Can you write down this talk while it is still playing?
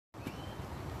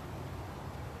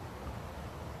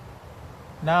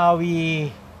Now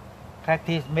we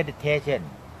practice meditation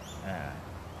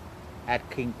at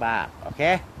King Park,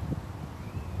 okay?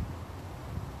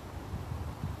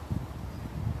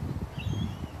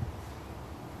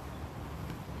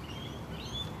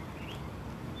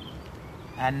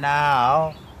 And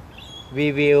now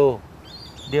we will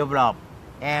develop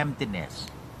emptiness.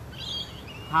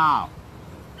 How?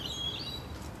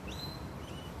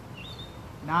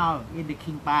 Now in the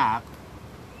King Park,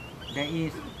 there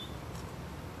is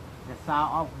the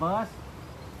sound of birds,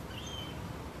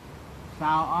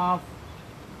 sound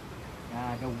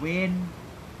of the wind.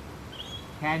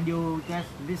 Can you just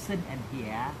listen and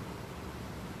hear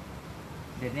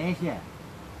the nature?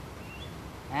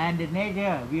 And the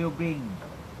nature will bring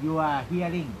your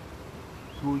hearing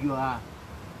to your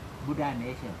Buddha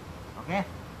nature. Okay?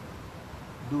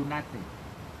 Do nothing.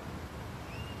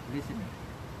 Listening.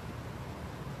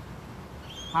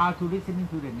 How to listen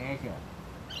to the nature?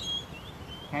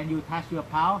 Can you touch your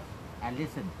pulse and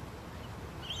listen?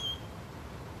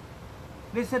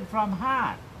 Listen from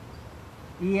heart.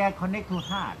 Ear connect to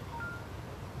heart.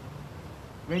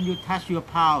 When you touch your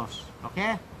pulse,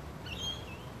 okay?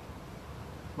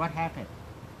 What happened?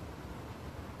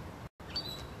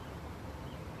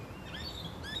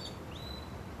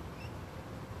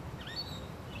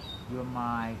 Your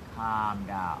mind calm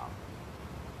down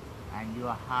and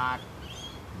your heart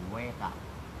wake up.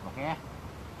 Okay?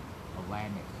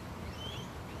 Awareness.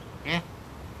 Okay?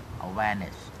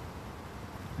 Awareness.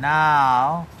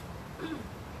 Now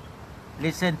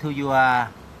listen to your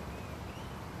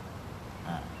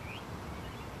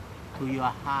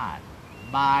heart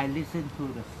by listening to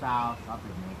the sounds of the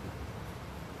nature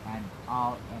and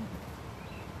all empty.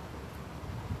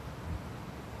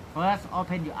 First,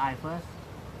 open your eye first,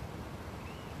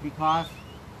 because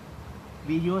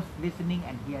we use listening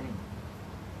and hearing.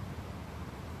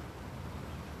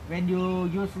 When you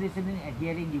use listening and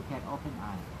hearing, you can open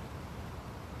eyes.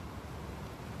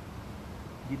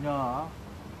 You know,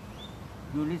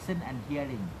 you listen and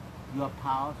hearing your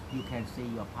pulse, you can see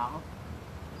your pulse,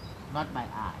 not by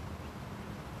eye,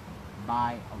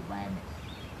 by awareness.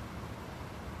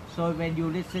 So when you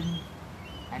listen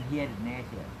and hear the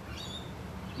nature,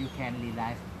 you can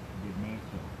realize the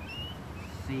nature,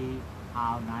 see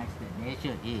how nice the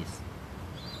nature is,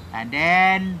 and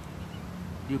then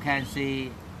you can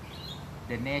see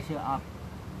the nature of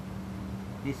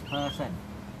this person.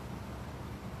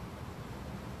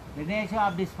 The nature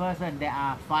of this person, there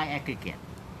are 5 aggregates.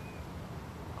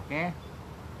 Okay?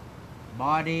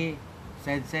 Body,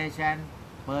 sensation,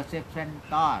 perception,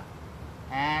 thought,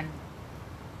 and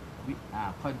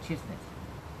consciousness.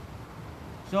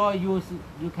 So you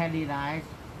can realize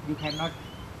you cannot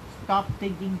stop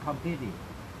thinking completely,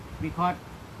 because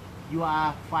you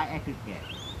are 5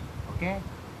 aggregates. Okay?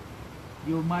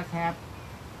 You must have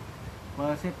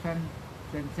perception,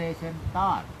 sensation,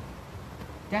 thought.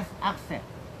 Just accept.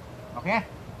 Okay?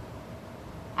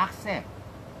 Accept.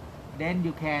 Then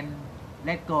you can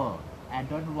let go and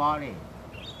don't worry.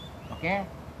 Okay?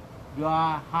 Your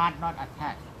heart not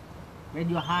attached. When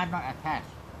your heart not attached,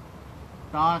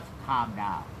 thoughts calm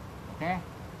down. Okay?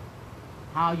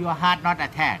 How your heart not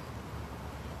attached?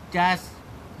 Just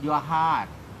your heart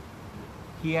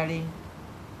hearing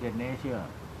the nature.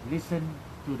 Listen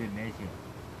to the nature.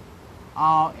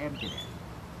 All emptiness.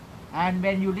 And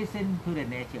when you listen to the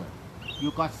nature,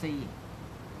 you got seeing.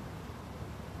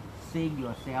 Seeing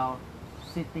yourself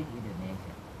sitting in the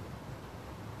nature.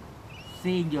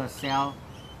 Seeing yourself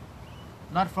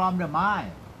not from the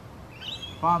mind,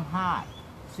 from heart.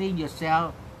 Seeing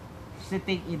yourself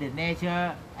sitting in the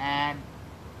nature and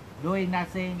doing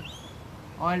nothing,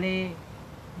 only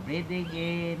breathing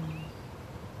in,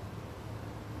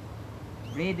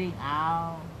 breathing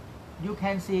out. You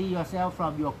can see yourself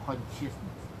from your consciousness.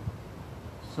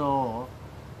 So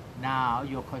now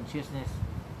your consciousness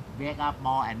wake up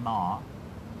more and more,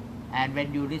 and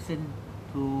when you listen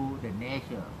to the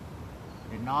nature,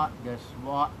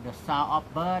 the sound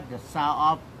of bird, the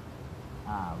sound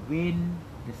of wind,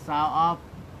 the sound of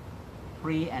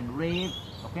tree and leaf,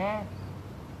 okay?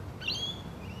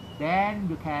 Then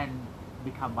you can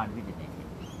become one with the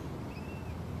nature.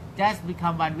 Just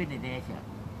become one with the nature.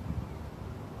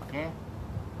 Okay?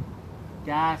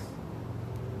 Just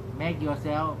make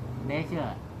yourself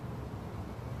nature,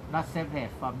 not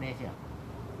separate from nature.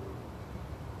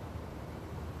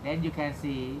 Then you can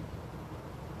see,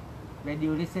 when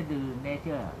you listen to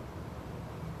nature,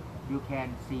 you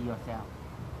can see yourself.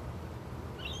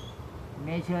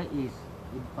 Nature is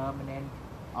impermanent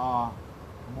or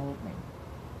movement.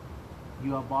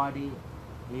 Your body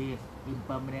is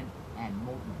impermanent and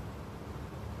movement.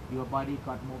 Your body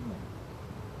got movement.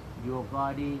 Your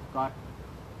body got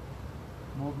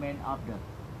movement of the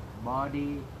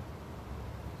body,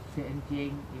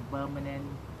 changing, impermanent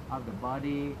of the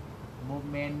body,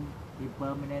 movement,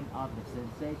 impermanent of the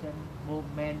sensation,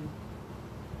 movement,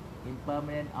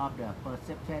 impermanent of the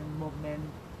perception, movement,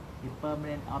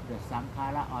 impermanent of the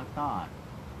sankhara or thought.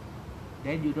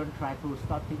 Then you don't try to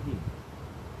stop thinking.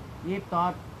 If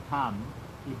thought comes,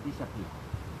 it disappears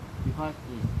because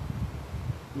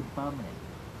it's impermanent.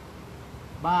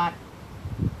 But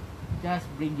just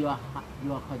bring your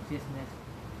consciousness,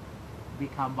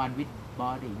 become one with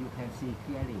body. You can see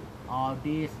clearly all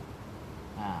these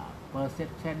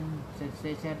perception,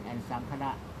 sensation, and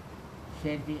sankhara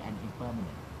changing and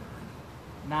impermanent.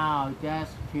 Now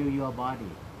just feel your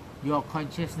body. Your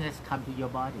consciousness come to your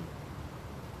body.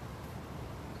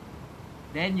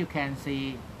 Then you can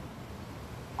see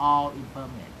all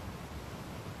impermanent.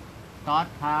 Thought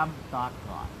come, thought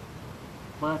gone.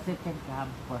 Perception come,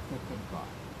 perception gone.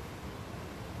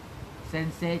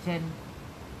 Sensation,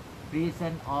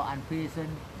 pleasant or unpleasant,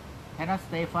 cannot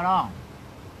stay for long.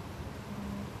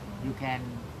 You can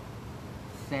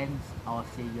sense or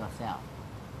see yourself.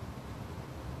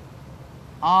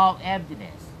 All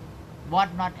emptiness.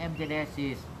 What not emptiness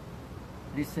is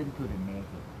listen to the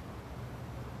nature.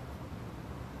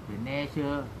 The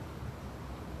nature.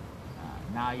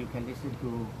 Now you can listen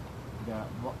to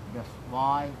the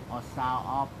voice or sound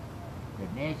of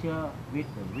the nature with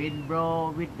the wind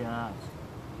blow, with the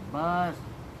birds.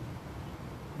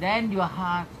 Then your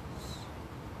heart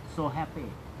so happy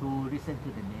to listen to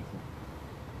the nature.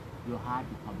 Your heart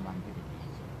become one with the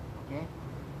nature. Okay?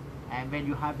 And when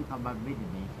your heart become one with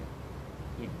the nature,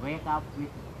 it wake up with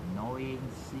knowing,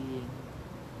 seeing,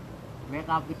 wake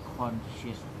up with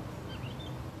consciousness.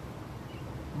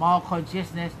 More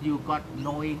consciousness you got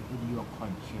knowing in your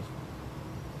consciousness,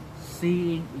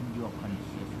 seeing in your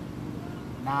consciousness.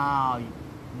 Now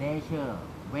nature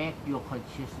wake your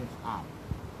consciousness up.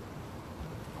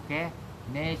 Okay?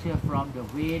 Nature from the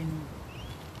wind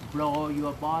blow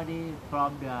your body,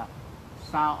 from the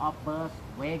sound of birds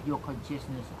wake your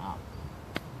consciousness up.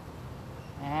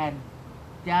 And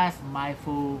just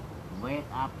mindful wake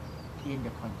up in the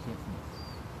consciousness,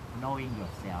 knowing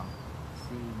yourself,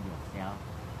 seeing yourself.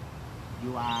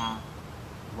 You are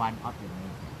one of the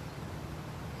nature.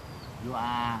 You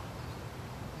are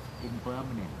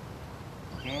impermanent,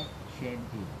 okay?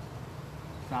 Changing,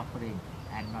 suffering,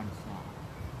 and non-self.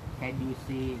 Can you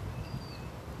see?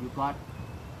 You got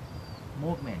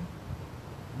movement,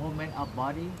 movement of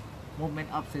body,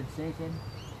 movement of sensation,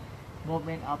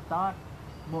 movement of thought,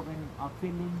 movement of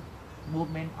feeling,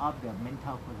 movement of the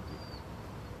mental quality.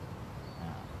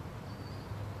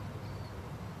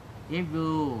 If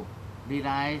you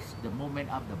realize the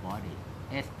movement of the body,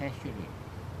 especially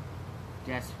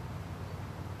just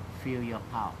feel your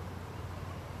pulse.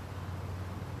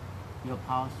 Your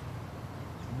pulse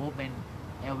movement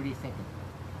every second.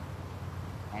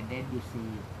 And then you see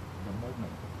the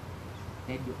movement.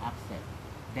 Then you accept.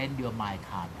 Then your mind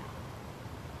calm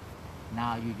down.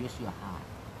 Now you use your heart.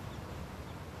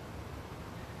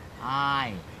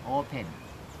 Eye open.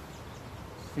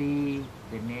 See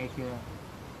the nature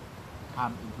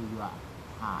come into your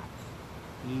heart.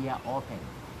 Ear open.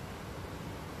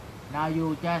 Now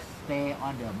you just stay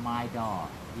on the mind door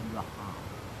in your heart.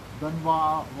 Don't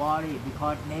worry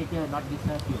because nature not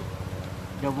disturb you.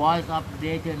 The voice of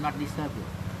nature not disturb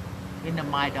you. In the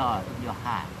mind door in your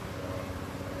heart.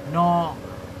 Know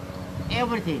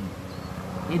everything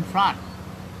in front.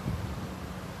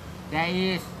 There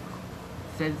is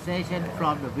sensation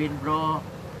from the wind blow.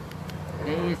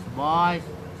 There is voice,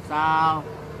 sound.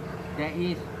 There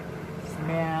is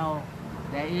smell.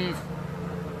 There is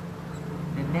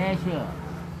the nature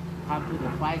come to the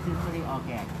five sensory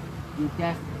organ. You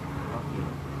just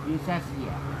you just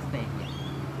here, stay here.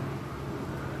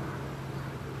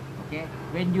 Okay?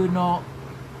 When you know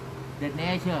the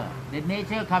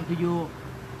nature come to you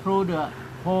through the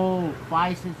whole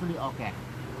five sensory organ.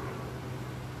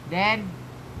 Then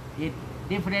it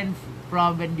different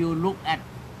from when you look at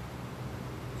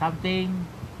something,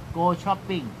 go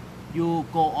shopping, you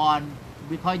go on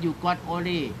because you got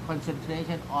only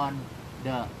concentration on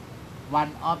the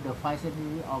one of the five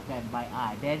sensory organ by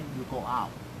eye, then you go out.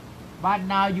 But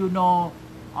now you know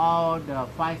all the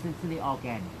five sensory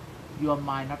organ, your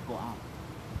mind not go out.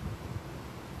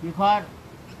 Because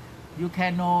you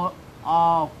can know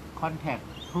all contact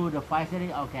through the five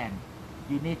sensory organ,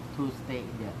 you need to stay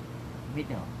in the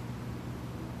middle.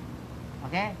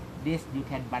 Okay? This you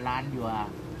can balance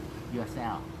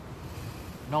yourself.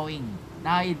 Knowing.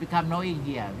 Now it become knowing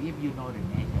here if you know the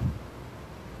nature.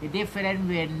 It's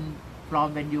different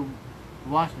from when you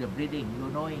watch the breathing, you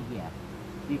knowing here,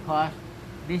 because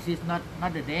this is not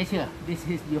the nature, this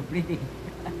is your breathing.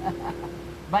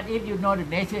 But if you know the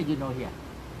nature, you know here.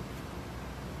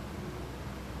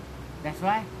 That's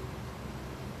right.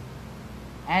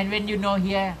 And when you know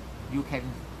here, you can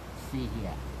see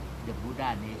here the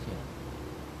Buddha nature.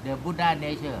 The Buddha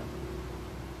nature,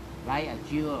 like a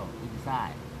jewel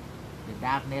inside, the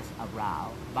darkness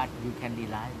around, but you can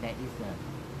realize there is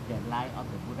the light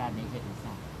of the Buddha nature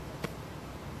inside.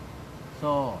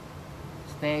 So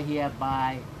stay here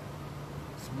by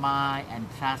smile and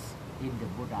trust in the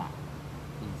Buddha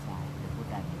inside, the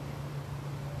Buddha nature.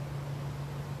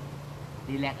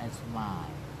 Relax and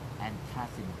smile and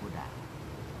trust in the Buddha.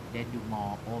 Then you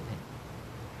more open.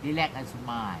 Relax and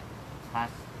smile,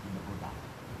 trust in the Buddha.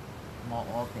 More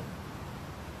open,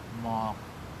 more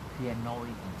clear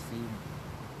knowing and seeing.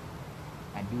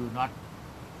 And do not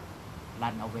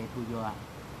run away to your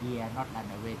ear, not run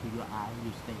away to your eye,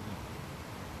 you stay here.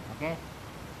 Okay?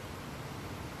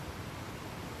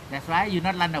 That's right, you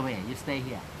not run away, you stay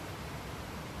here.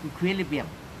 Equilibrium.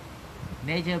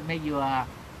 Nature make your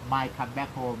mind come back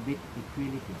home with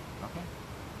equilibrium. Okay?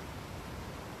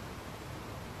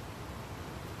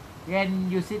 When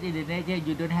you sit in the nature,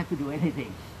 you don't have to do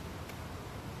anything.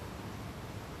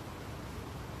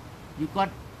 You got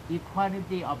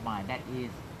equanimity of mind, that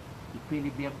is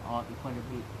equilibrium or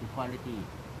equanimity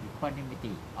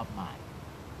of mind.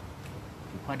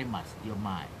 Equanimous, your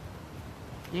mind.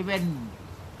 Even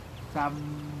some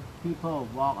people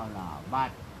walk around,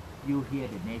 but you hear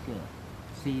the nature,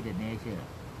 see the nature,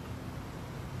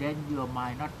 then your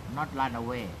mind not run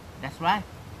away. That's right.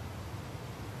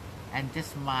 And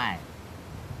just smile.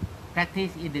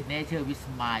 Practice in the nature with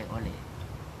smile only.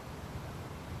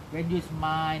 When you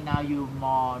smile, now you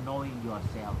more knowing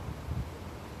yourself,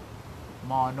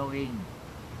 more knowing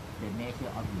the nature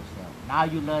of yourself. Now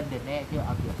you learn the nature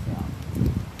of yourself.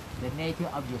 The nature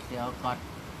of yourself got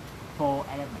 4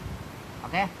 elements.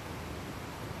 Okay?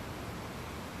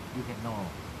 You can know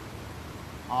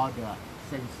all the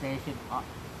sensation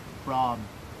from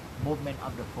movement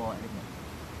of the 4 elements.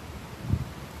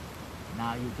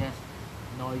 Now you just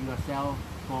know yourself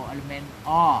 4 elements,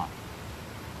 or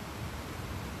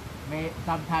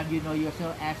sometimes you know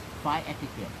yourself as 5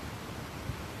 etiquette.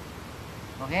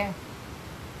 Okay?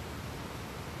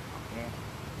 Okay.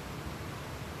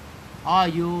 Or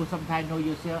you sometimes know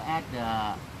yourself as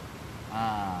the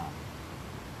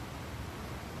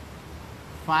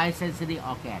 5 sensory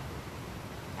organ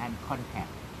and contact.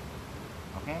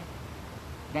 Okay?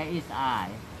 There is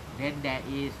eye, then there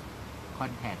is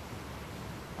contact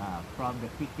from the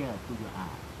picture to your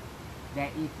eye.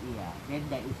 There is ear, then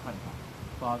there is contact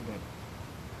from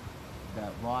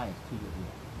the voice to your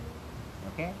ear.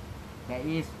 Okay? There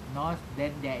is nose,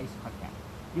 then there is contact.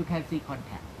 You can see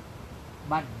contact.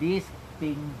 But this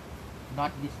thing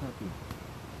not disturbing.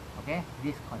 Okay?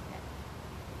 This contact.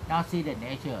 Now see the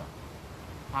nature.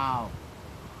 How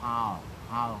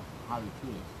it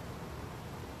is.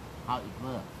 How it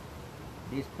works.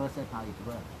 This person how it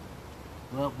works.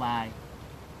 Work by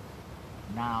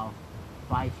now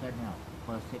 5 channel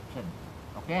perception.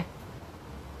 Okay?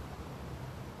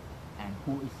 And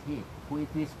who is he? Who is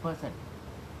this person?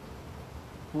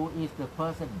 Who is the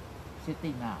person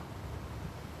sitting now?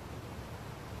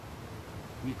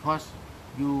 Because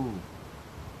you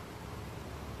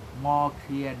more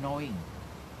clear knowing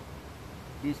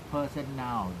this person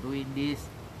now doing this,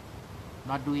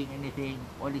 not doing anything,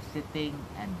 only sitting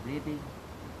and breathing.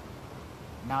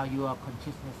 Now your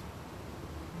consciousness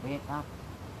wake up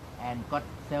and got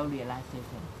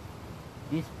self-realization.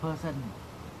 This person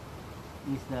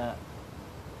is the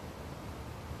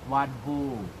one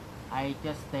who I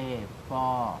just stay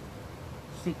for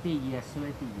 60 years,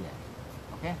 70 years.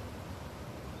 Okay?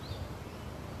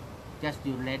 Just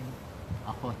you rent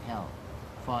a hotel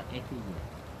for 80 years.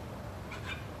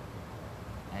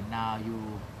 And now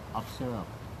you observe,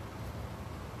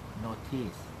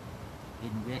 notice,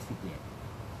 investigate,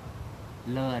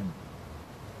 learn.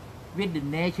 With the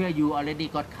nature you already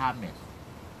got calmness.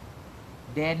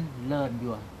 Then learn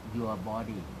your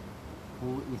body.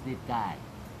 Who is this guy?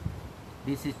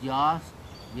 This is yours,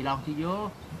 belong to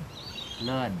you.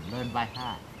 Learn by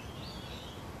heart.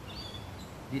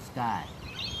 This guy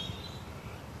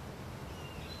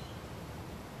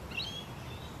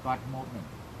got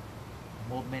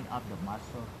movement of the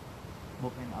muscle,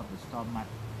 movement of the stomach,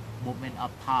 movement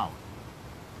of pulse,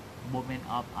 movement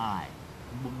of eye,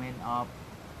 movement of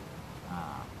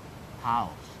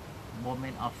pulse,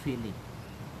 movement of feeling.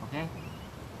 Okay?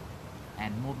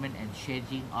 And movement and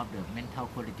changing of the mental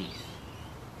qualities.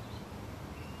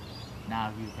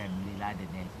 Now you can realize the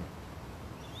nature.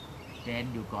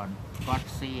 then you got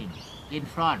seeing in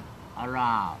front,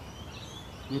 around,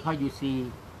 because you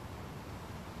see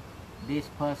this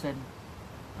person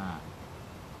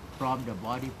from the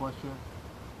body posture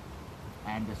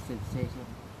and the sensation.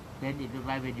 Then it is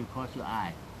right when you close your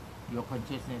eye, your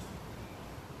consciousness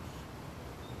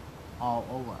all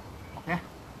over. Okay?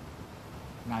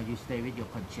 Now you stay with your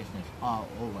consciousness all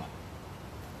over.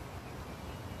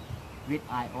 With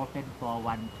eye open for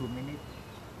 1-2 minutes.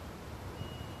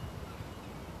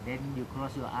 Then you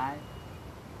close your eye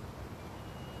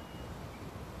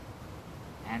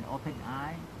and open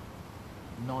eye.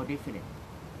 No difference.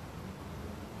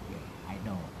 Okay, I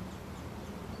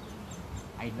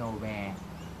know where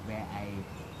I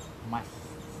must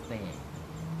stay.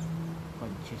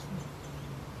 Consciousness.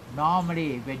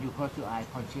 Normally, when you close your eye,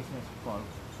 consciousness fall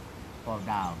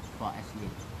down, fall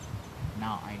asleep.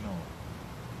 Now I know.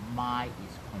 Mind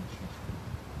is consciousness.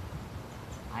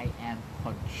 I am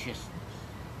consciousness.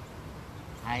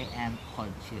 I am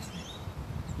consciousness.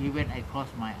 Even I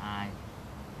close my eye,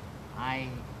 I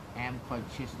am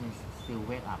consciousness still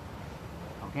wake up.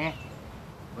 Okay?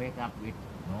 Wake up with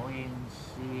knowing,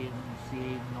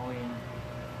 seeing, knowing.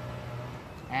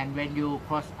 And when you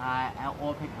close eye and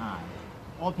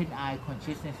open eye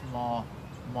consciousness more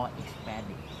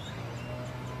expanding.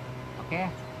 Okay?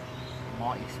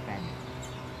 More expanding.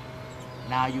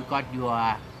 Now you got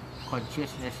your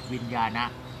consciousness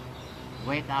vinyana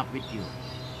wake up with you.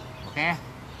 Okay?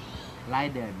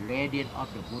 Like the radiance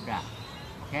of the Buddha.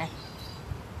 Okay?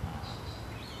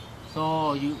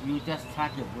 So you just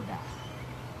trust the Buddha.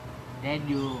 Then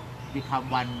you become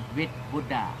one with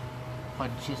Buddha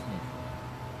consciousness.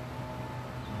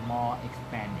 More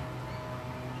expanding.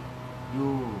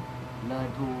 You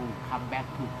learn to come back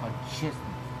to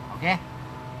consciousness. Okay?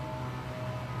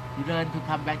 You learn to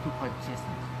come back to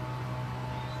consciousness.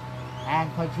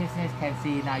 And consciousness can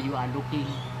see now you are looking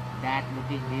that,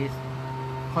 looking this.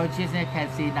 Consciousness can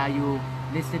see now you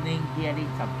listening, hearing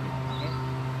something. Okay?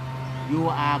 You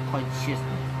are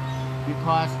consciousness.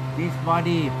 Because this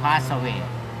body pass away,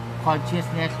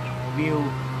 consciousness will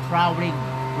traveling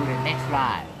to the next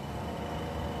life.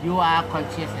 You are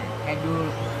consciousness. Can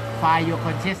you find your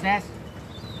consciousness?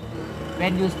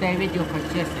 When you stay with your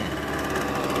consciousness,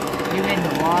 even the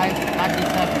voice not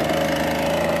disturb you.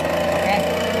 Okay?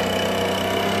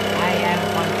 I am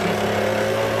consciousness.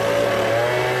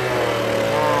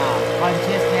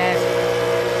 Consciousness,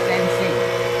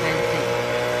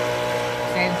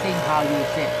 sensing how you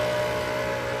sit,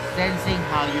 sensing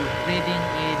how you breathing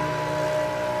in,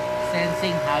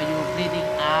 sensing how you breathing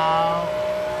out.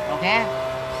 Okay?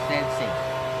 Sensing.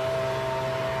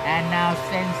 And now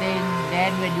sensing,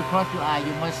 then when you close your eye,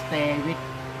 you must stay with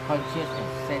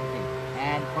consciousness, sensing.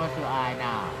 And close your eye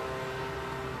now.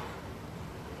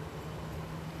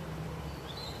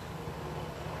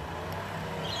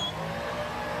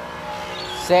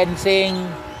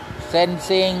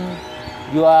 Sensing,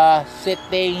 you are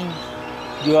sitting,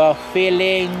 you are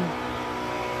feeling,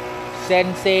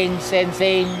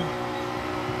 sensing.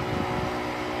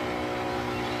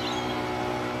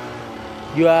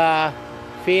 You are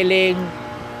feeling,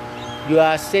 you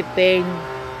are sitting,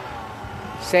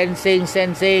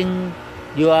 sensing,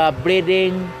 you are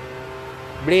breathing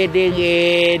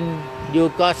in, you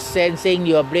got sensing,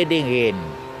 you are breathing in.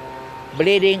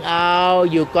 Breathing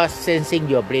out, you got sensing,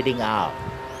 you are breathing out.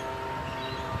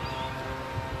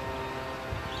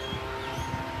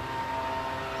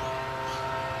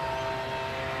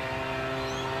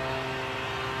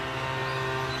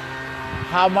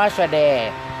 How much a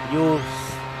day you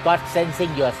got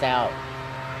sensing yourself?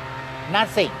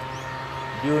 Nothing.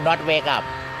 You not wake up.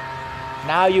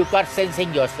 Now you got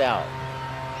sensing yourself.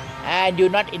 And you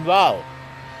not involved.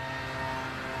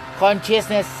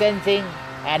 Consciousness sensing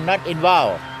and not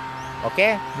involved.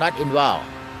 Okay? Not involved.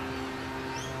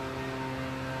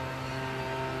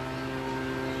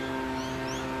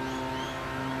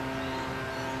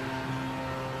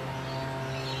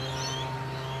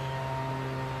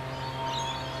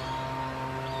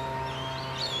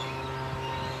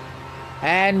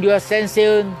 And your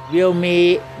sensing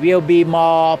will be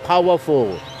more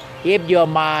powerful if your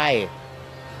mind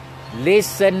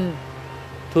listen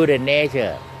to the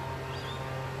nature.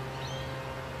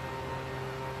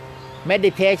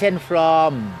 Meditation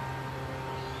from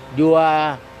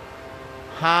your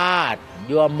heart,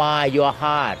 your mind, your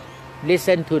heart.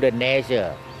 Listen to the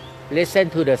nature. Listen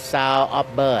to the sound of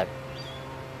bird.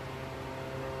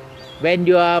 When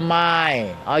your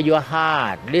mind or your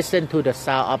heart listen to the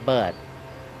sound of bird,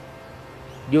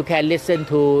 you can listen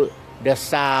to the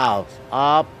sound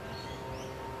of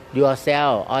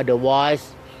yourself or the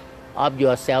voice of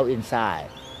yourself inside.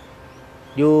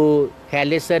 You can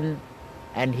listen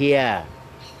and hear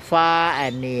far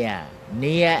and near,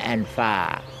 near and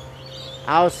far,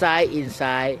 outside,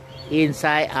 inside,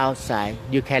 inside, outside.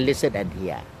 You can listen and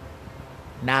hear.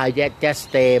 Now just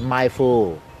stay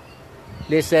mindful.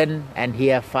 Listen and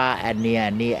hear far and near,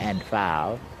 near and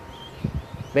far.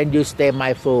 When you stay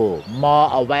mindful, more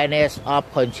awareness of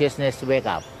consciousness wake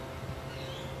up.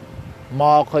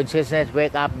 More consciousness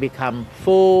wake up, become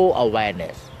full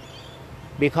awareness.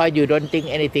 Because you don't think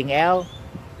anything else,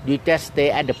 you just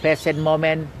stay at the present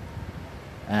moment.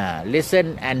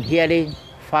 Listen and hearing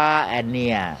far and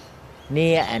near,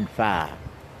 near and far,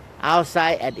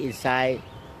 outside and inside,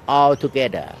 all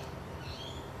together.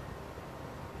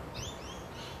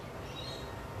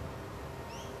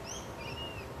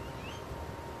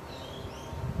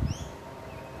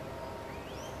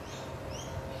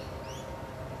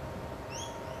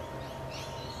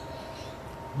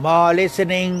 More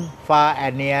listening far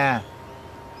and near,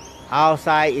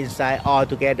 outside, inside, all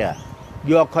together.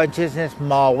 Your consciousness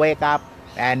more wake up,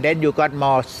 and then you got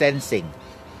more sensing,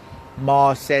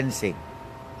 more sensing,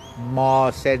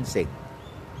 more sensing.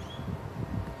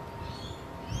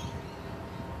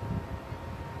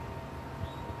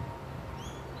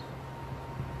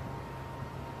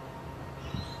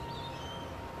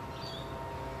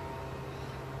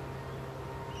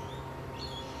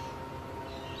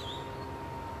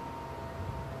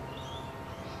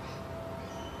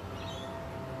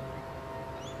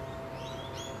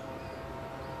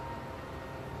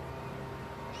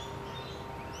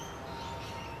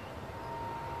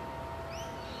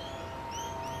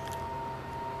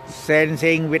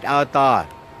 Sensing without thought.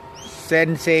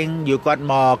 Sensing, you got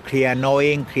more clear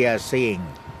knowing, clear seeing.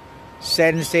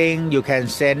 Sensing, you can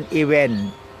sense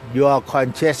even your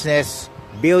consciousness,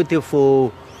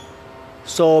 beautiful,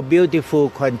 so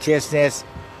beautiful consciousness,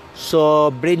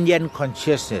 so brilliant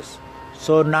consciousness,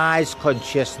 so nice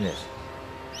consciousness.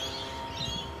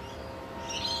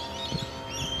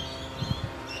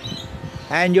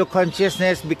 And your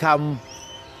consciousness become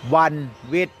one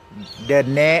with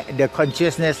the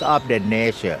consciousness of the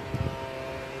nature.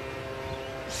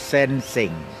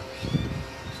 Sensing,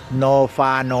 no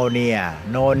far, no near,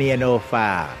 no near, no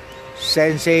far.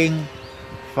 Sensing,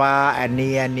 far and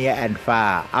near, near and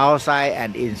far, outside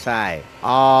and inside,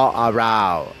 all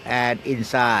around and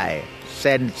inside.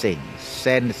 Sensing,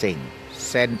 sensing,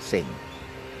 sensing.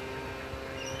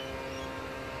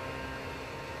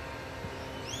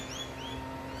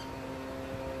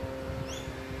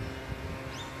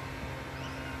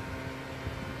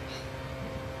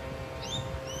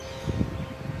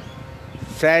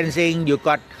 Sensing, you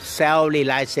got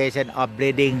self-realization of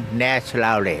breathing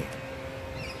naturally.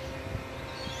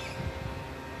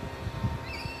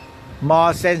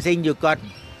 More sensing, you got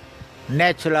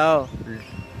natural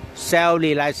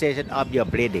self-realization of your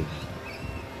breathing.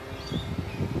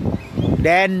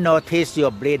 Then notice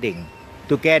your breathing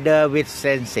together with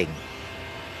sensing.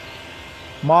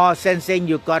 More sensing,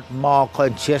 you got more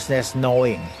consciousness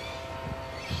knowing.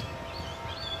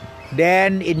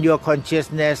 Then in your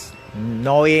consciousness,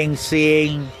 knowing,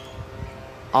 seeing,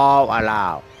 all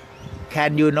around.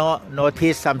 Can you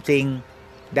notice something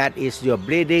that is your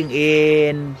breathing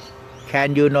in?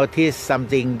 Can you notice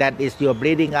something that is your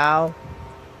breathing out?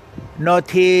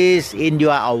 Notice in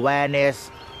your awareness.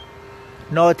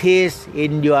 Notice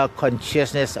in your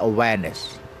consciousness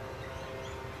awareness.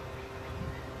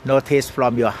 Notice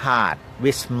from your heart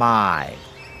with mind.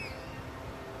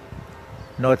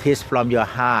 Notice from your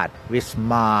heart with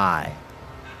mind.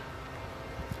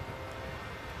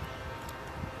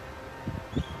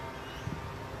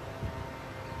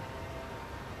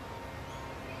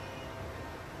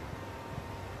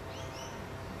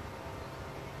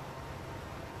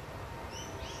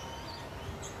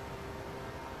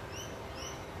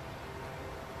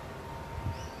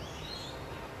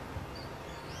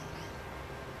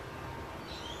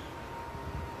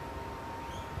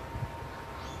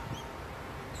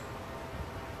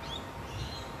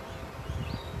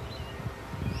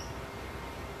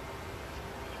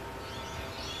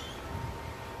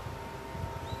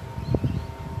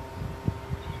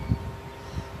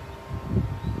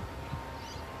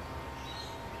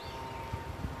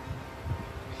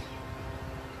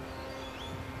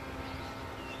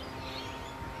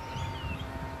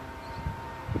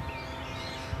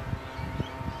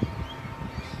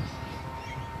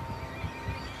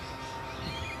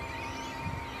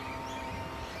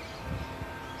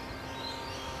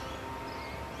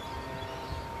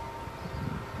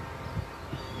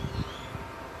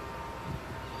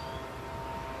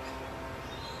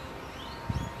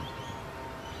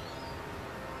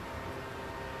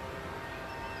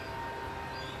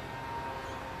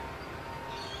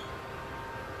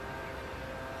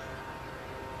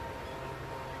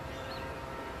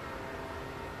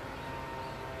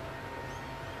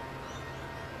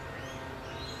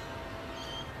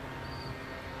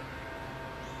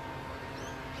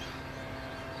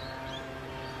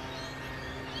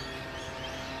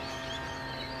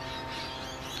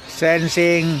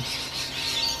 sensing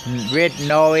with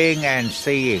knowing and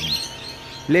seeing.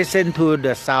 Listen to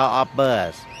the sound of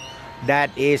birds.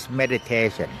 That is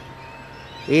meditation.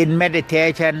 In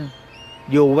meditation,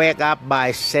 you wake up by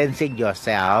sensing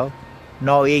yourself,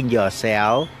 knowing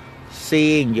yourself,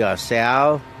 seeing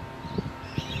yourself.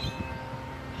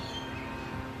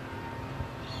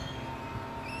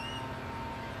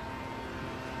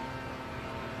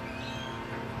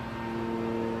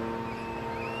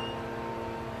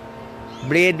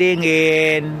 Breathing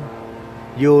in,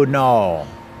 you know,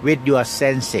 with your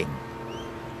sensing.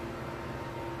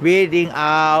 Breathing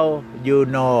out, you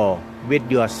know, with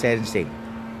your sensing.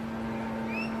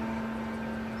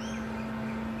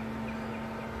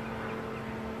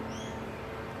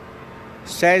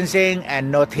 Sensing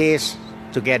and notice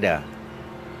together.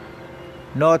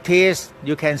 Notice,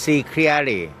 you can see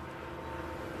clearly.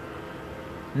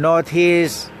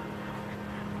 Notice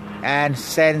and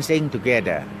sensing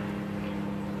together.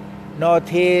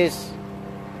 Notice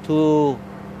to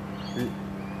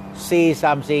see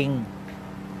something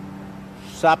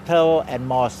subtle and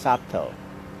more subtle.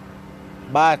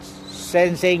 But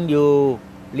sensing, you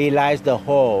realize the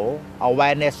whole,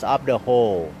 awareness of the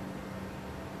whole.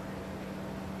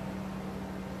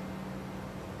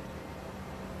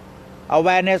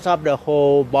 Awareness of the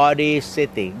whole body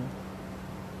sitting,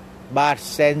 but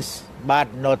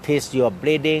notice your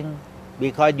breathing,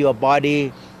 because your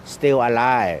body still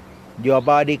alive. Your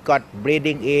body got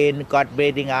breathing in, got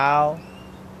breathing out.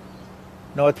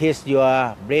 Notice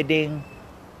your breathing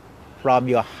from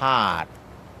your heart,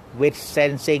 with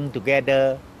sensing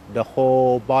together the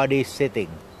whole body sitting,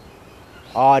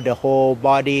 or the whole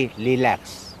body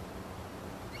relaxed.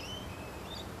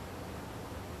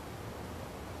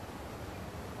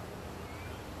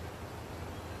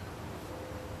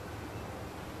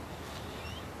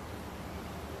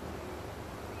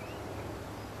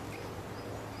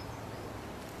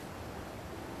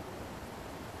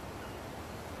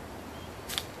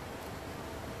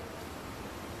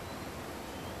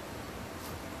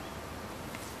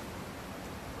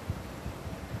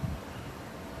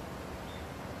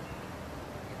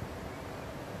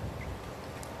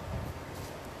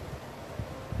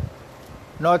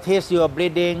 Notice your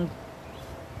breathing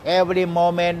every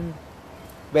moment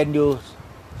when you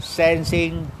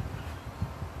sensing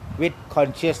with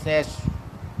consciousness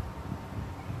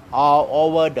all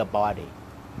over the body.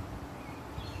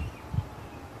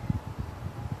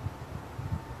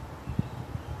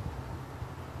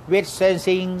 With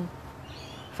sensing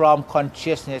from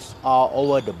consciousness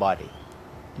all over the body,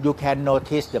 you can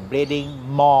notice the breathing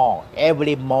more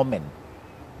every moment.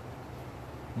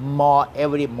 More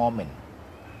every moment.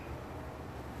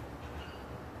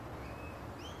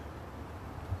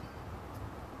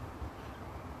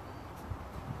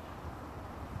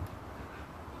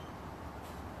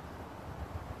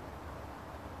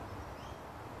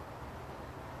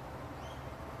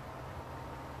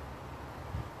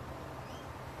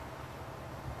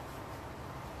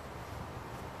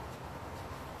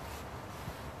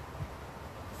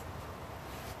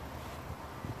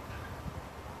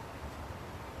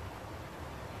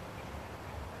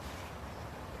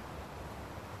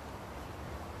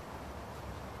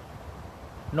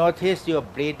 Notice your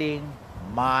breathing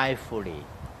mindfully.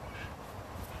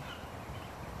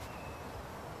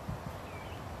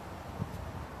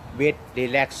 With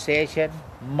relaxation,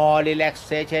 more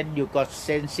relaxation, you got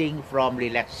sensing from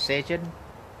relaxation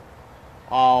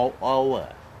all over.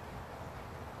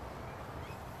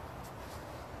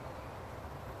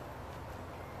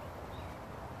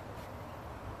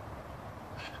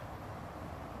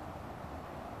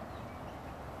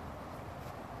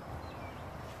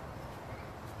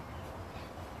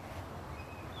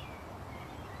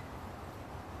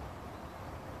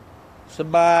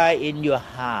 Smile in your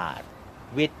heart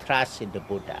with trust in the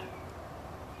Buddha.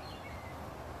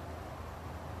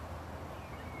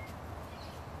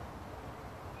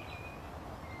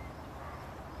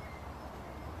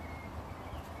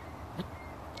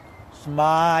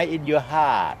 Smile in your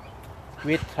heart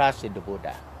with trust in the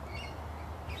Buddha.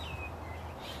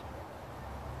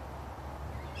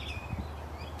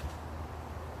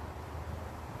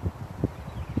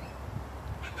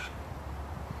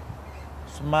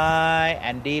 Smile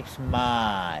and deep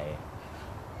smile.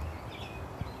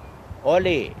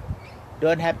 Only.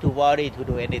 Don't have to worry to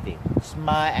do anything.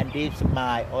 Smile and deep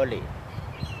smile only.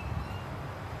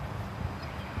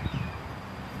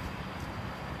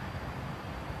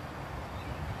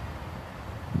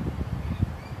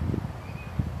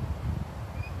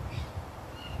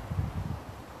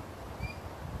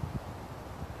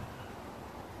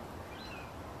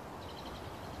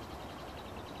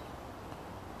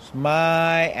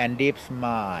 Smile and deep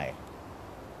smile.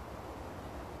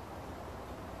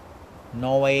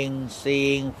 Knowing,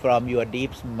 seeing from your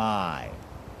deep smile.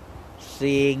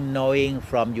 Seeing, knowing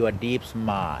from your deep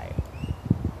smile.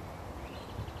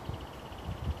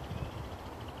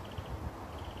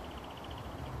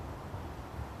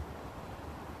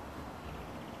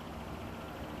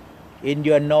 In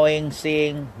your knowing,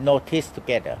 seeing, notice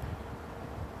together.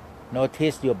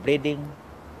 Notice your breathing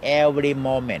every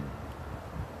moment.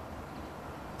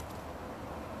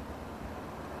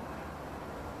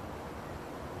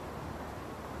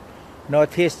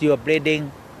 Notice your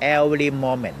breathing every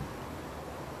moment.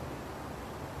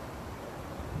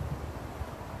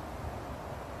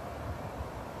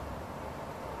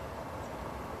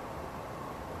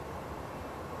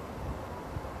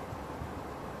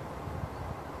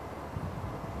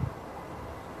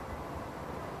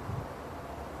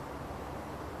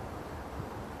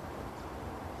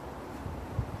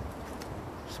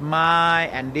 Smile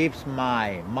and deep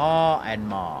smile more and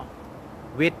more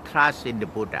with trust in the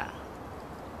Buddha.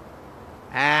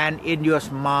 And in your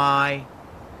smile,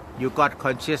 you got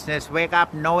consciousness, wake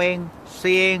up, knowing,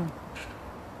 seeing.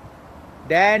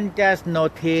 Then just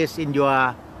notice in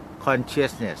your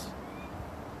consciousness.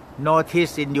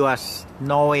 Notice in your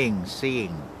knowing,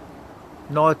 seeing.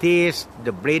 Notice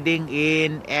the breathing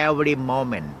in every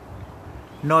moment.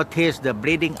 Notice the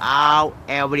breathing out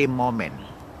every moment.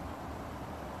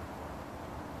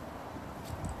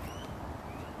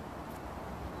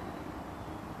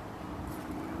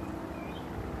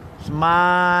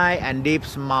 Smile and deep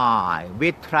smile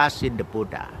with trust in the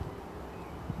Buddha.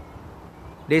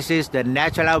 This is the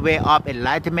natural way of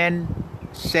enlightenment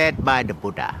said by the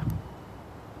Buddha.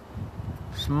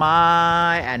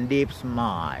 Smile and deep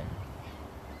smile.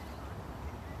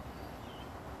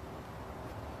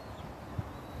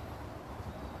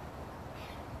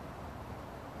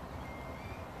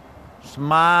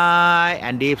 Smile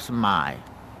and deep smile.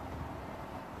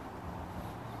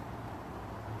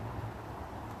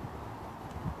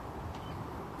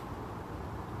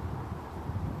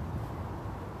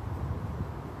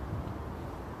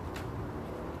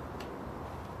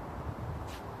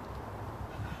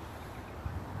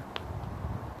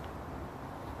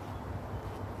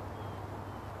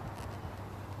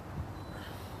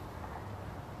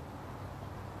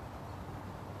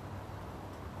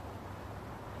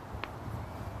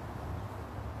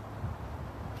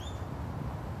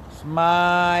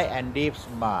 Smile and deep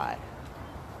smile.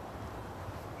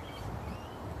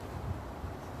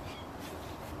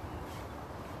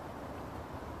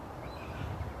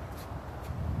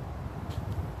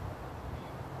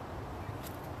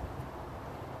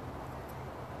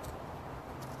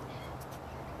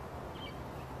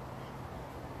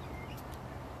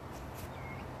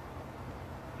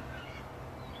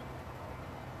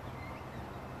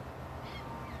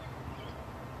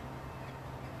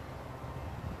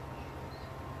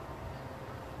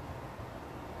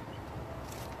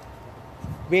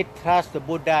 With trust the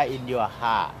Buddha in your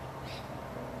heart.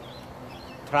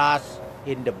 Trust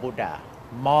in the Buddha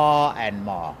more and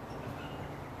more.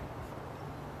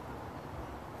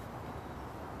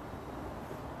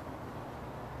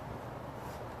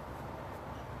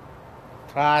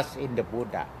 Trust in the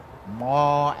Buddha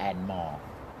more and more.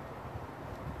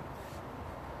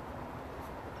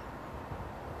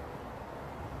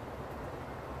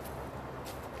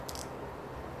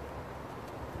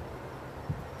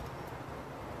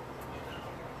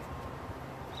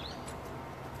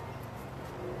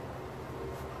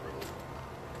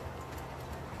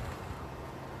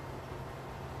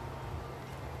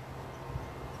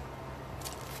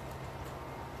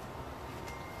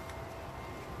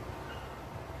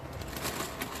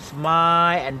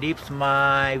 Smile and deep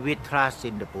smile with trust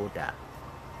in the Buddha.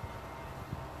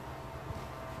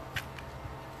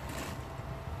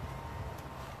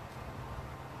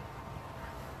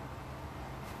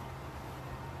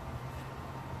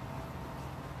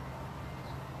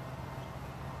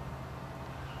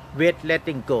 With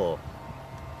letting go.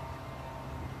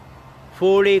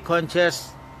 Fully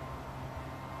conscious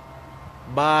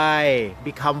by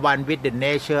become one with the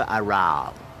nature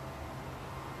around.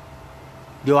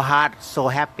 Your heart so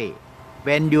happy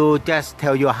when you just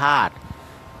tell your heart,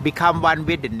 become one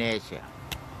with the nature.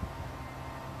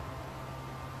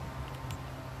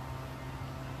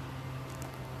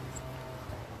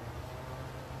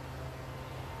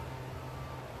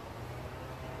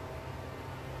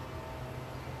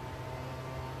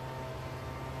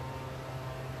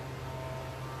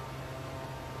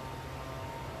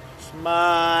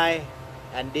 Smile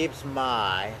and deep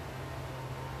smile.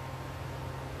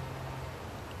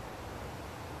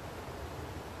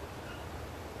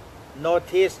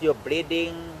 notice your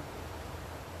breathing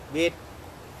with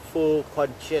full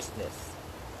consciousness,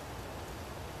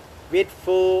 with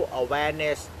full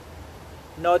awareness.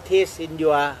 Notice in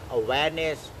your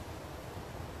awareness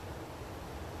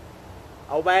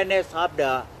of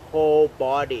the whole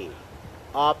body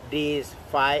of these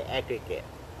 5 aggregates.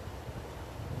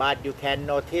 But you can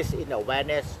notice in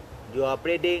awareness your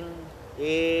breathing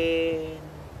in,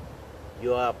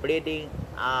 your breathing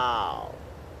out.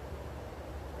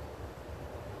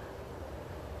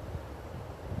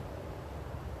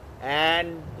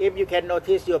 And if you can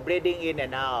notice your breathing in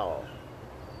and out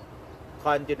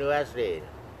continuously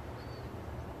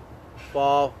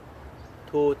for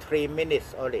 2-3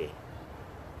 minutes only,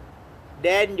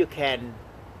 then you can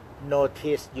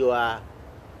notice your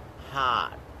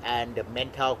heart and the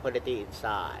mental quality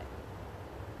inside,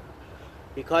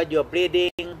 because your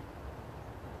breathing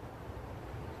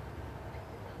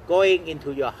going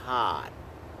into your heart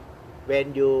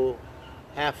when you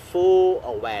have full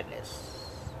awareness.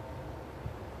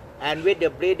 And with the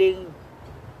breathing,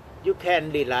 you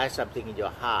can realize something in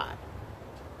your heart.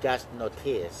 Just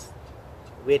notice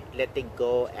with letting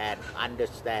go and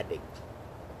understanding.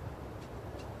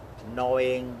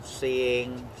 Knowing,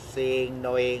 seeing,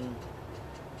 knowing.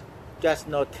 Just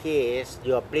notice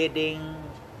your breathing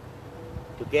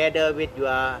together with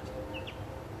your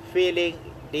feeling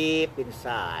deep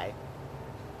inside.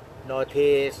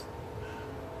 Notice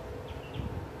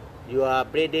your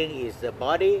breathing is the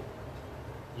body.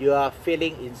 Your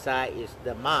feeling inside is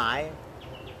the mind.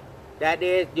 That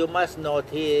is, you must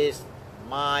notice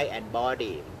mind and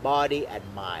body and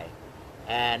mind,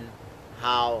 and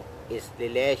how is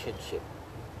relationship,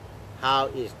 how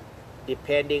is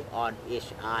depending on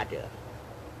each other,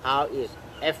 how is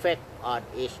effect on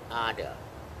each other.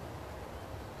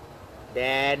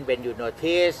 Then when you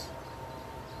notice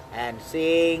and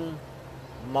seeing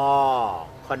more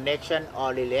connection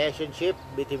or relationship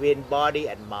between body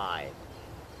and mind,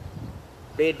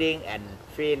 breathing and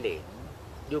feeling,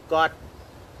 you got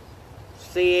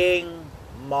seeing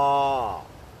more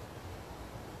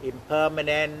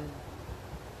impermanent,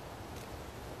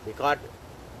 because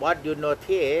what you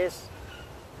notice,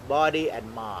 body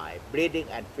and mind, breathing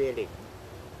and feeling,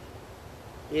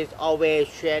 is always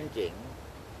changing,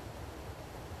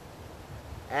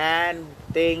 and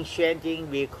things changing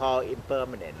we call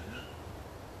impermanent,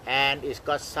 and it's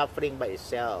got suffering by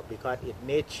itself because it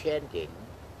needs changing.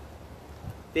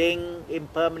 Thing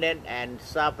impermanent and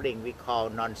suffering we call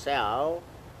non-self.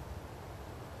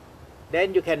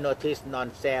 Then you can notice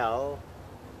non-self,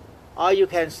 or you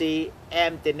can see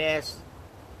emptiness.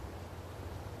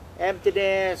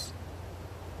 Emptiness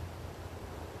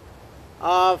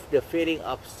of the feeling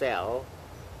of self,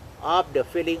 of the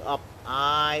feeling of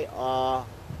I or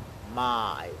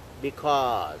my.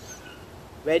 Because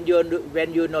when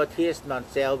you notice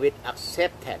non-self with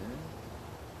acceptance,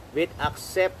 with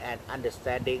accept and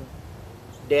understanding,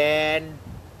 then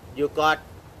you got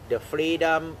the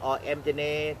freedom or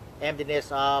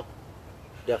emptiness of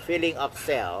the feeling of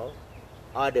self,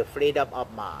 or the freedom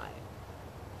of mind.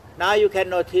 Now you can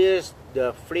notice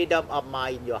the freedom of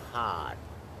mind in your heart.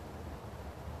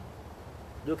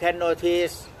 You can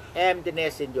notice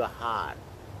emptiness in your heart,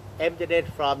 emptiness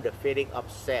from the feeling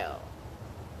of self.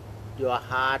 Your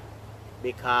heart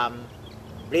become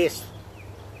bliss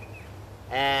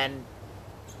and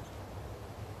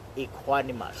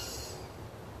equanimous,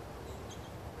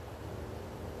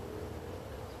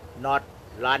 not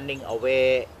running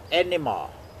away anymore.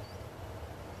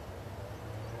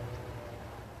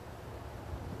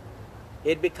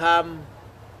 It become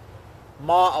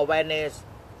more awareness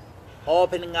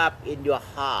opening up in your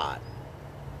heart,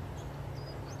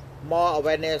 more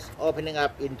awareness opening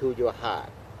up into your heart.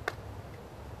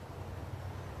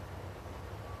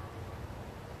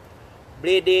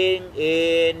 Breathing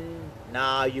in,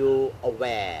 now you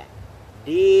aware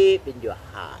deep in your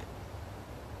heart.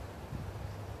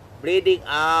 Breathing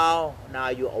out, now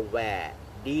you aware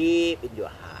deep in your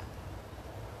heart.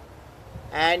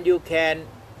 And you can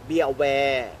be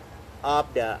aware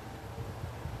of the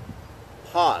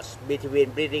pause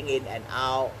between breathing in and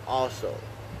out also.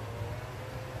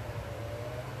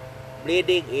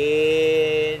 Breathing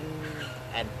in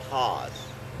and pause,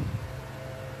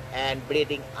 and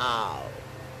breathing out.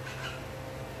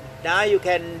 Now you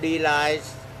can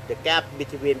realize the gap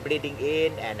between breathing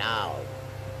in and out.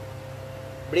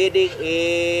 Breathing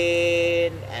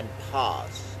in and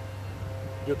pause.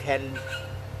 You can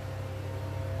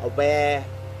aware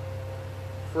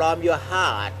from your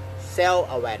heart,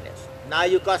 self-awareness. Now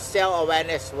you got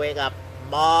self-awareness wake up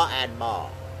more and more.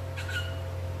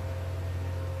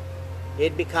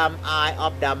 It become eye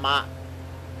of Dhamma,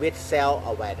 with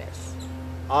self-awareness,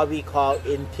 or we call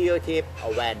intuitive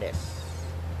awareness.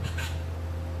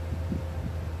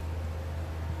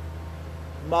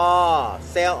 More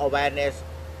self-awareness,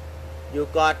 you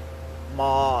got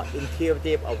more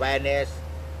intuitive awareness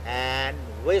and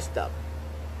wisdom.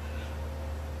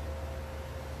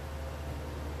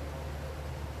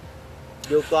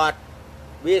 You got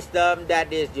wisdom,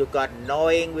 that is, you got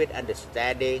knowing with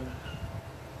understanding,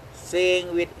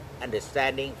 seeing with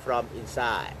understanding from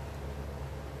inside,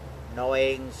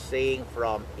 knowing, seeing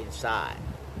from inside,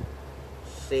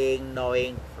 seeing,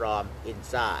 knowing from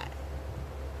inside.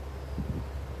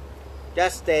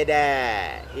 Just stay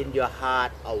there in your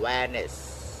heart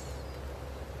awareness,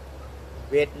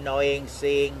 with knowing,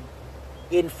 seeing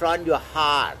in front your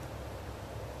heart.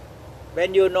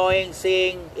 When you knowing,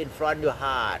 seeing in front your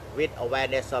heart with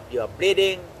awareness of your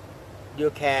breathing, you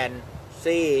can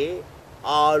see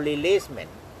all releasement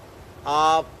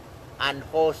of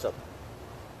unwholesome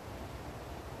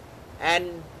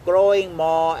and growing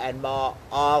more and more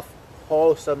of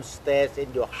wholesome states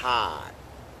in your heart.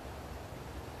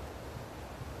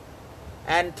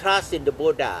 And trust in the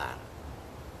Buddha,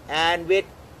 and with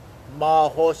more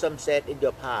wholesome state in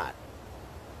your heart,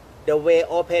 the way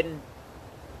open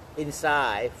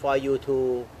inside for you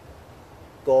to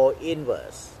go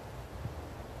inwards.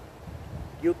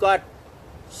 You got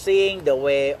seeing the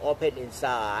way open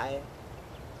inside,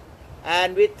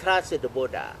 and with trust in the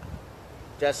Buddha,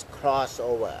 just cross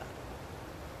over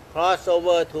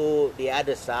to the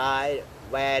other side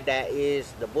where there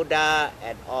is the Buddha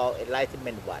and all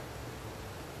enlightenment one,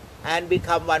 and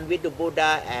become one with the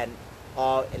Buddha and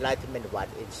all enlightenment one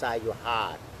inside your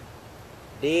heart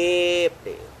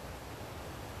deeply.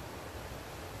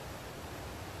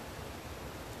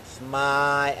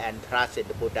 Smile and trust in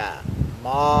the Buddha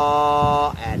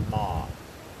more and more.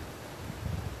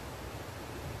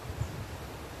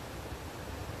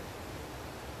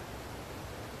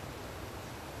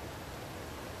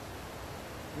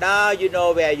 Now you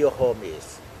know where your home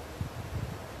is.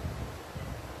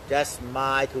 Just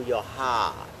smile to your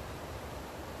heart.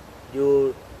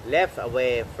 You left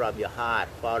away from your heart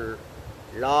for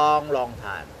long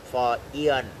time, for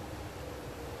eon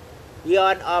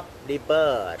of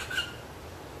rebirth,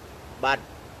 but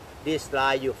this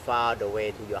life you found the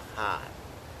way to your heart.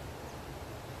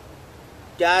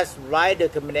 Just right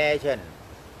determination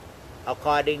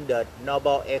according the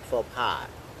Noble Eightfold Path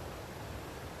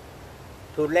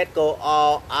to let go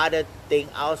all other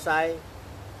things outside,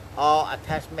 all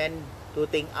attachment to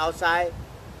things outside,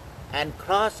 and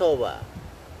cross over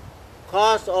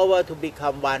to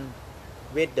become one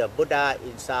with the Buddha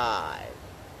inside.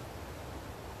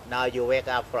 Now you wake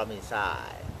up from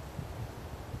inside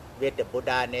with the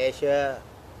Buddha nature.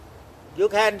 You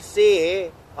can see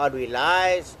or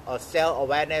realize or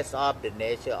self-awareness of the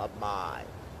nature of mind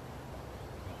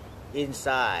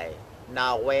inside.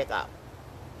 Now wake up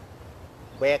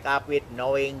with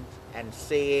knowing and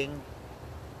seeing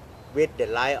with the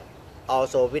light,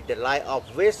 also with the light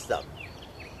of wisdom.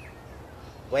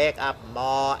 Wake up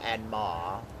more and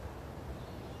more.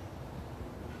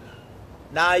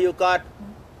 Now you got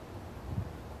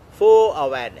full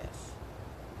awareness.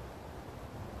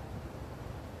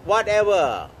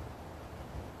 Whatever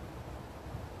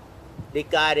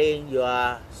regarding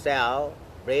yourself,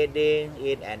 breathing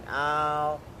in and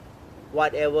out,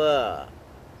 whatever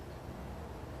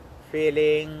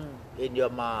feeling in your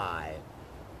mind,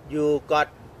 you got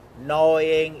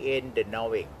knowing in the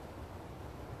knowing,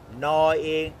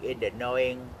 knowing in the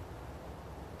knowing,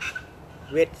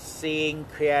 with seeing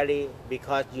clearly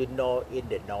because you know in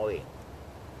the knowing.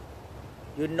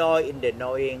 You know in the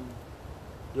knowing,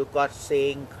 you got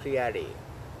seeing clearly.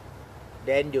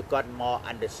 Then you got more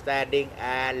understanding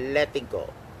and letting go.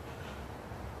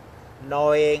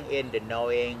 Knowing in the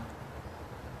knowing.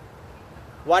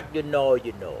 What you know,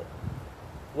 you know.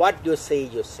 What you see,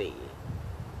 you see.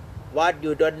 What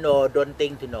you don't know, don't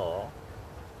think to know.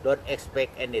 Don't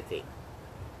expect anything.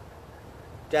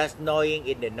 Just knowing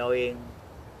in the knowing,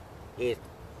 it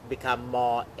become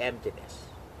more emptiness.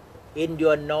 In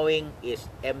your knowing is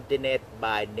emptiness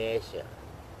by nature.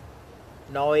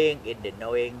 Knowing in the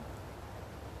knowing,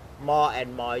 more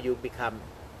and more you become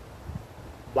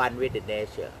one with the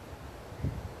nature.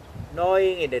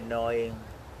 Knowing in the knowing,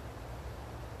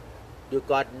 you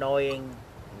got knowing,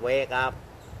 wake up,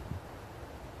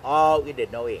 all in the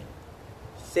knowing,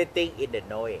 sitting in the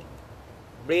knowing,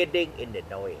 breathing in the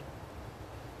knowing,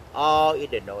 all in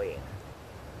the knowing.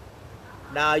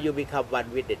 Now you become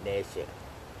one with the nature.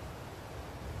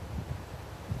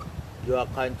 Your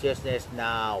consciousness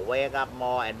now wake up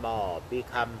more and more,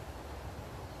 become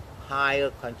higher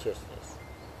consciousness,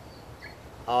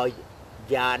 or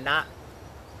jhana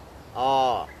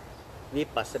or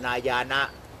vipassana jhana,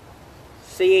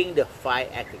 seeing the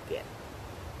five aggregate,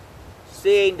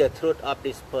 seeing the truth of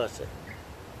this person.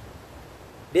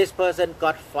 This person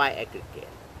got five aggregate.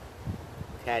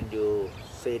 Can you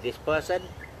see this person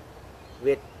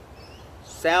with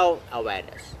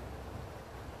self-awareness?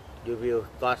 You will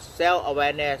got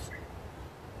self-awareness.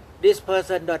 This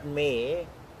person not me.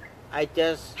 I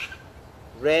just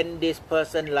rent this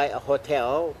person like a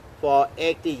hotel for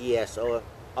 80 years or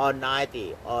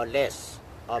 90 or less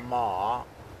or more.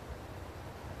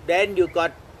 Then you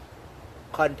got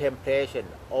contemplation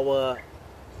over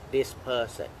this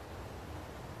person.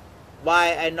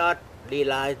 Why I not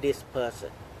realize this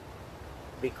person?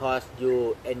 Because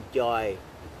you enjoy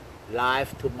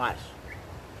life too much.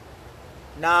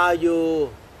 Now you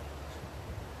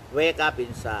wake up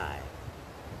inside,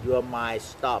 your mind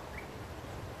stop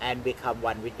and become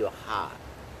one with your heart.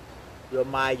 Your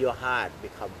mind, your heart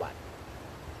become one.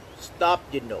 Stop,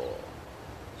 you know.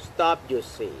 Stop, you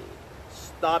see.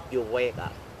 Stop, you wake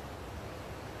up.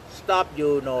 Stop,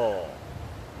 you know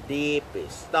deeply.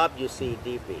 Stop, you see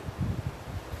deeply.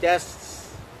 Just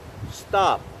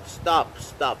stop, stop,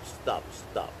 stop, stop,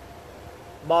 stop.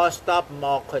 More stop,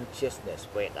 more consciousness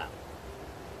wake up.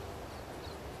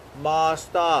 More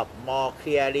stop, more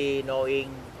clearly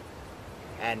knowing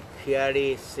and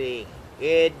clearly seeing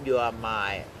in your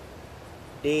mind,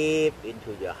 deep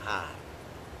into your heart.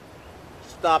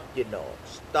 Stop, you know.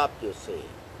 Stop, you see.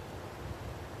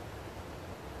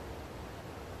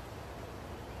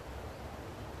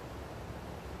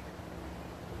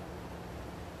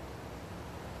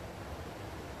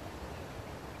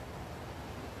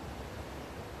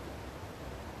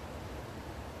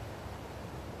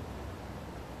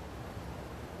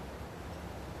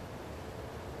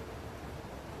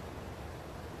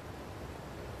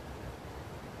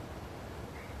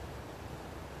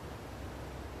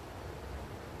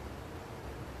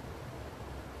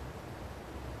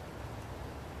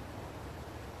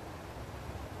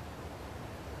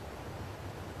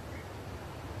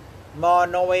 More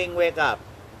knowing wake up.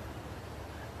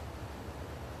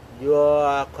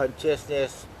 Your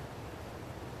consciousness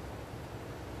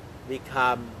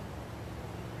become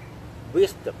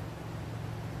wisdom.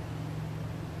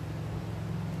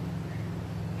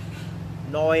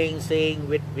 Knowing, seeing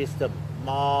with wisdom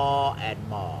more and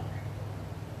more.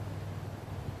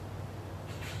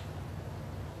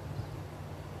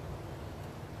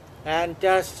 And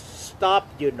just stop,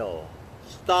 you know.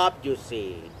 Stop, you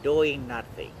see, doing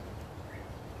nothing.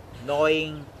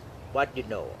 Knowing what you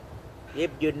know. If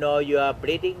you know you are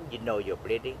breathing, you know you're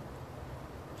breathing.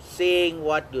 Seeing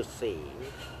what you see.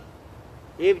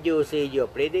 If you see you're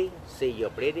breathing, see you're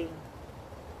breathing.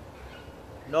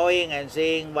 Knowing and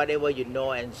seeing whatever you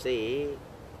know and see.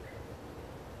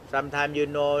 Sometimes you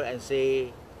know and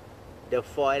see the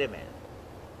four elements.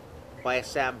 For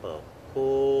example,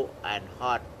 cool and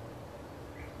hot.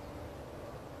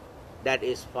 That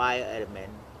is fire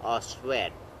element or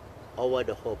sweat over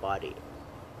the whole body.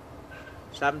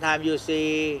 Sometimes you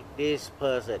see this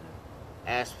person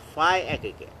as fire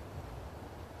aggregate.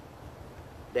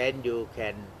 Then you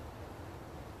can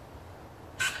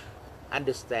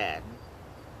understand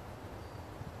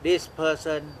this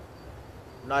person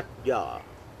not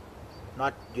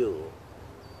not you.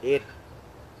 It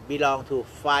belong to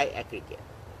fire aggregate.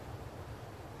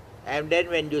 And then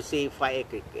when you see fire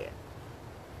aggregate,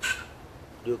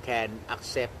 you can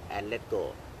accept and let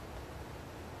go.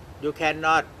 You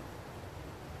cannot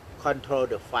control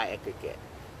the fire aggregate.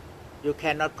 You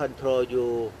cannot control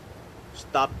you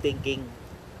stop thinking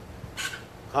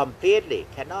completely.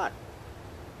 Cannot.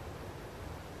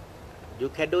 You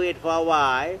can do it for a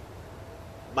while,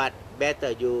 but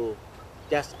better you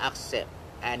just accept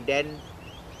and then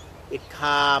it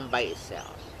calm by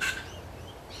itself.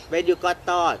 When you got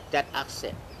thought, just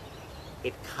accept.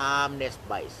 It calmness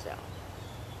by itself.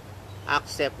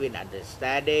 Accept with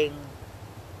understanding.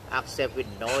 Accept with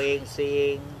knowing,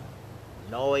 seeing,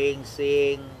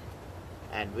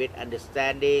 and with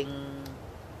understanding,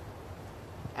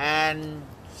 and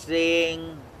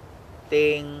seeing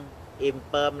thing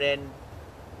impermanent,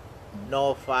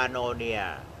 no far, no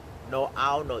near, no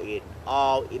out, no in,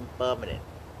 all impermanent.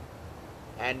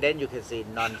 And then you can see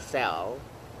non-self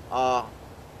or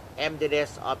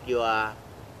emptiness of your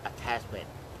attachment,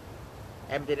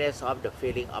 emptiness of the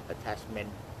feeling of attachment.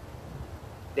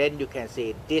 Then you can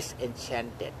see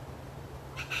disenchanted,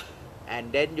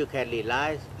 and then you can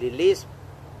releasement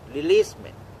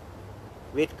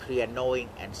with clear knowing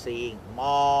and seeing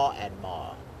more and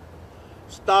more.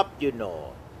 Stop, you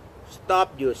know.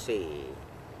 Stop, you see.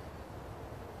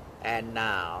 And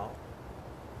now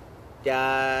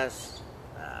just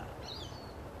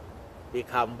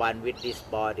become one with this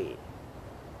body.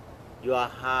 Your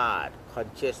heart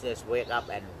consciousness wake up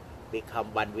and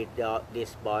become one with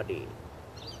this body.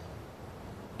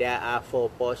 There are 4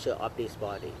 postures of this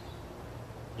body.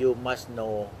 You must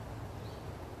know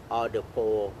all the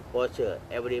 4 postures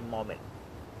every moment.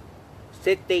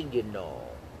 Sitting, you know,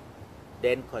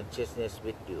 then consciousness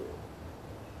with you.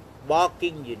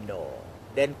 Walking, you know,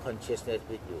 then consciousness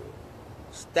with you.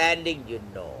 Standing, you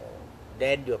know,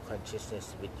 then your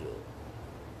consciousness with you.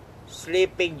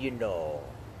 Sleeping, you know,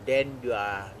 then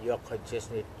your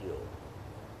consciousness with you.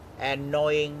 And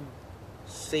knowing,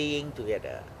 seeing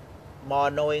together.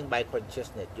 More knowing by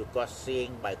consciousness, you got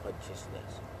seeing by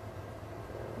consciousness.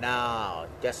 Now,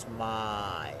 just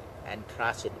mind and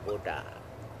trust in Buddha.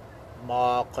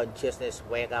 More consciousness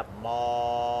wake up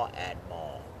more and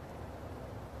more.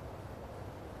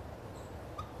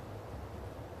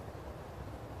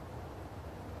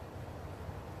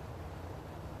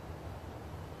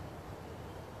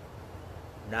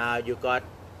 Now you got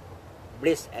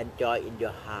bliss and joy in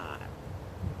your heart.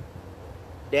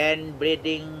 Then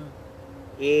breathing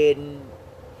in,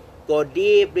 go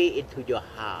deeply into your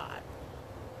heart.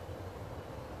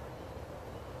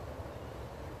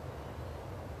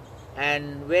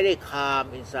 And very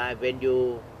calm inside when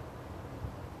you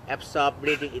absorb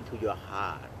breathing into your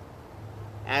heart.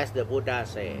 As the Buddha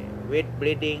said, with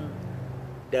breathing,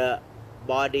 the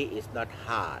body is not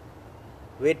hard.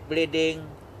 With breathing,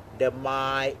 the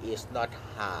mind is not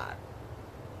hard.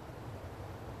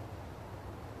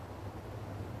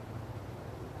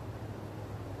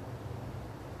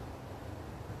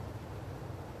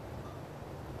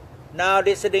 Now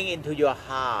listening into your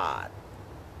heart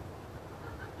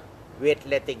with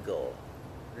letting go.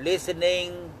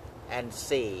 Listening and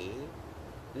see.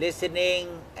 Listening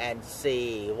and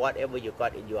see whatever you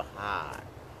got in your heart.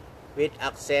 With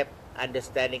accept,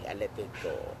 understanding and letting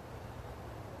go.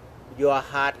 Your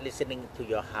heart listening to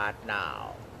your heart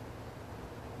now.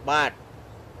 But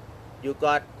you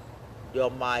got your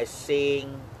mind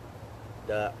seeing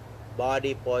the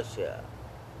body posture.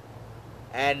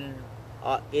 And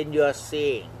in your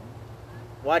seeing,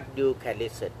 what you can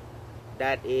listen,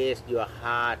 that is your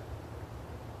heart.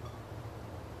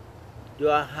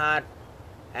 Your heart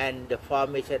and the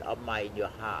formation of mind in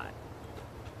your heart.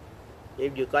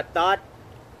 If you got thought,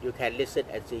 you can listen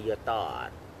and see your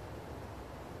thought.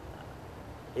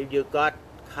 If you got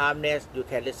calmness, you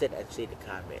can listen and see the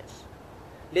calmness.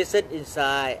 Listen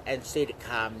inside and see the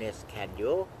calmness, can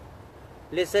you?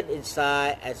 Listen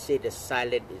inside and see the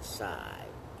silence inside.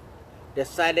 The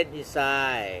silence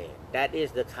inside, that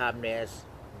is the calmness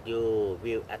you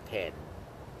will attain.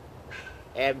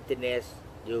 Emptiness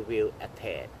you will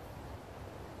attain.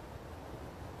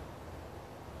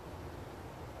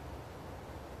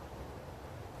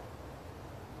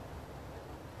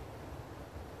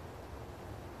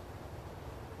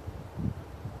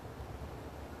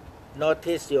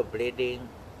 Notice your breathing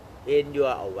in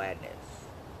your awareness.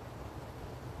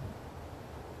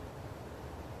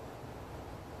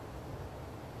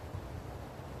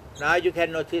 Now you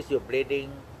can notice your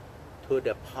breathing to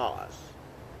the pause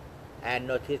and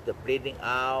notice the breathing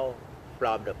out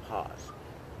from the pause.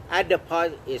 And the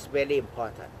pause is very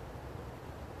important.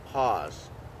 Pause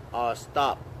or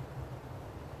stop.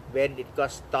 When it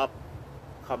got stopped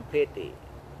completely,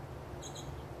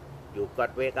 you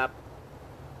got wake up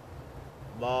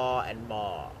more and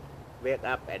more. Wake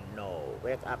up and know.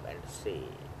 Wake up and see.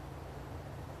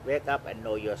 Wake up and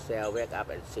know yourself. Wake up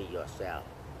and see yourself.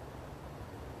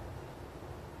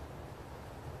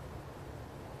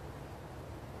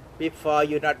 Before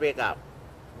you not wake up,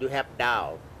 you have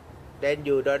doubt. Then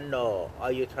you don't know,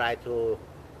 or you try to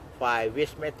find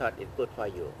which method is good for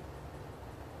you.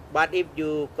 But if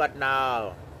you got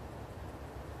now,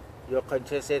 your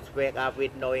consciousness wake up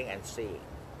with knowing and seeing.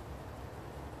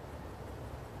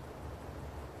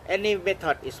 Any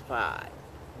method is fine,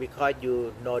 because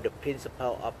you know the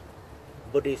principle of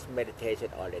Buddhist meditation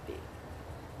already.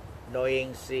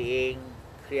 Knowing, seeing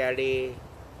clearly,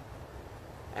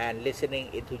 and listening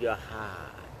into your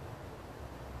heart.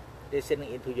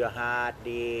 Listening into your heart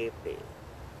deeply.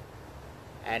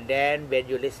 And then when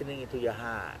you're listening into your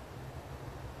heart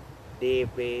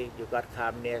deeply, you got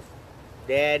calmness,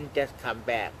 then just come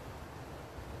back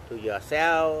to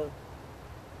yourself,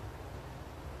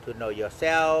 to know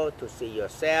yourself, to see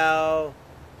yourself.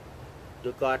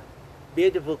 You got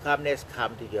beautiful calmness,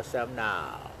 come to yourself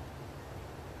now.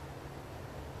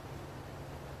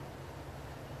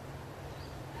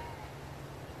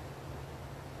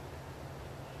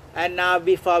 And now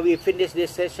before we finish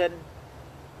this session,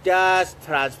 just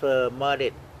transfer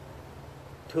merit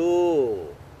to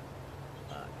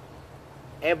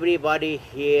everybody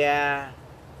here,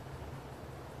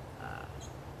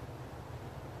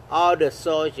 all the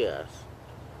soldiers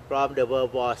from the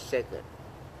World War II.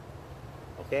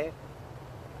 Okay,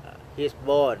 his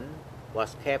bone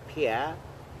was kept here.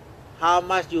 How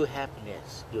much you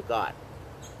happiness you got?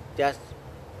 Just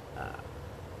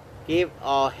give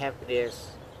all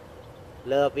happiness,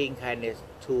 loving kindness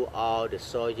to all the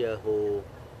soldiers who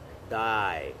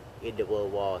died in the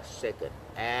World War II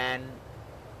and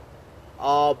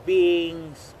all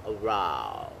beings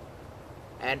around,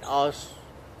 and all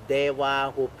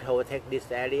Deva who protect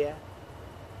this area,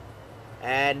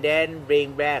 and then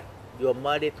bring back your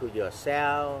money to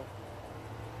yourself.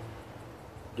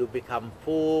 You become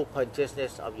full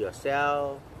consciousness of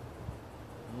yourself,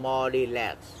 more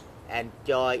relaxed and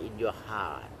joy in your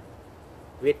heart,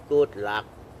 with good luck,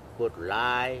 good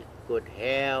life, good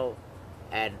health,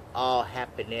 and all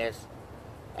happiness,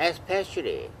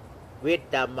 especially with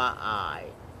Dhamma eye,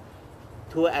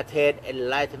 to attain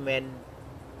enlightenment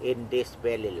in this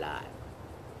very life.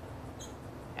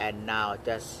 And now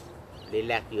just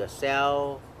relax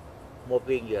yourself,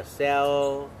 moving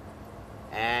yourself,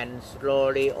 and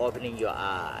slowly opening your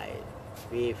eyes.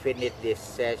 We finish this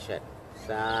session.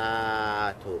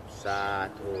 Sadhu,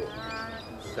 sadhu,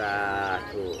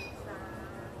 sadhu.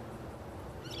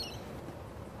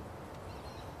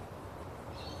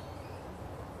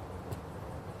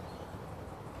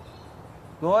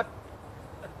 Good.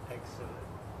 Excellent.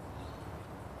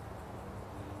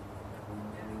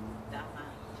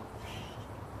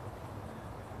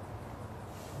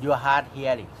 Your heart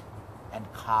hearing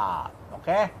and calm,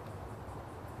 okay?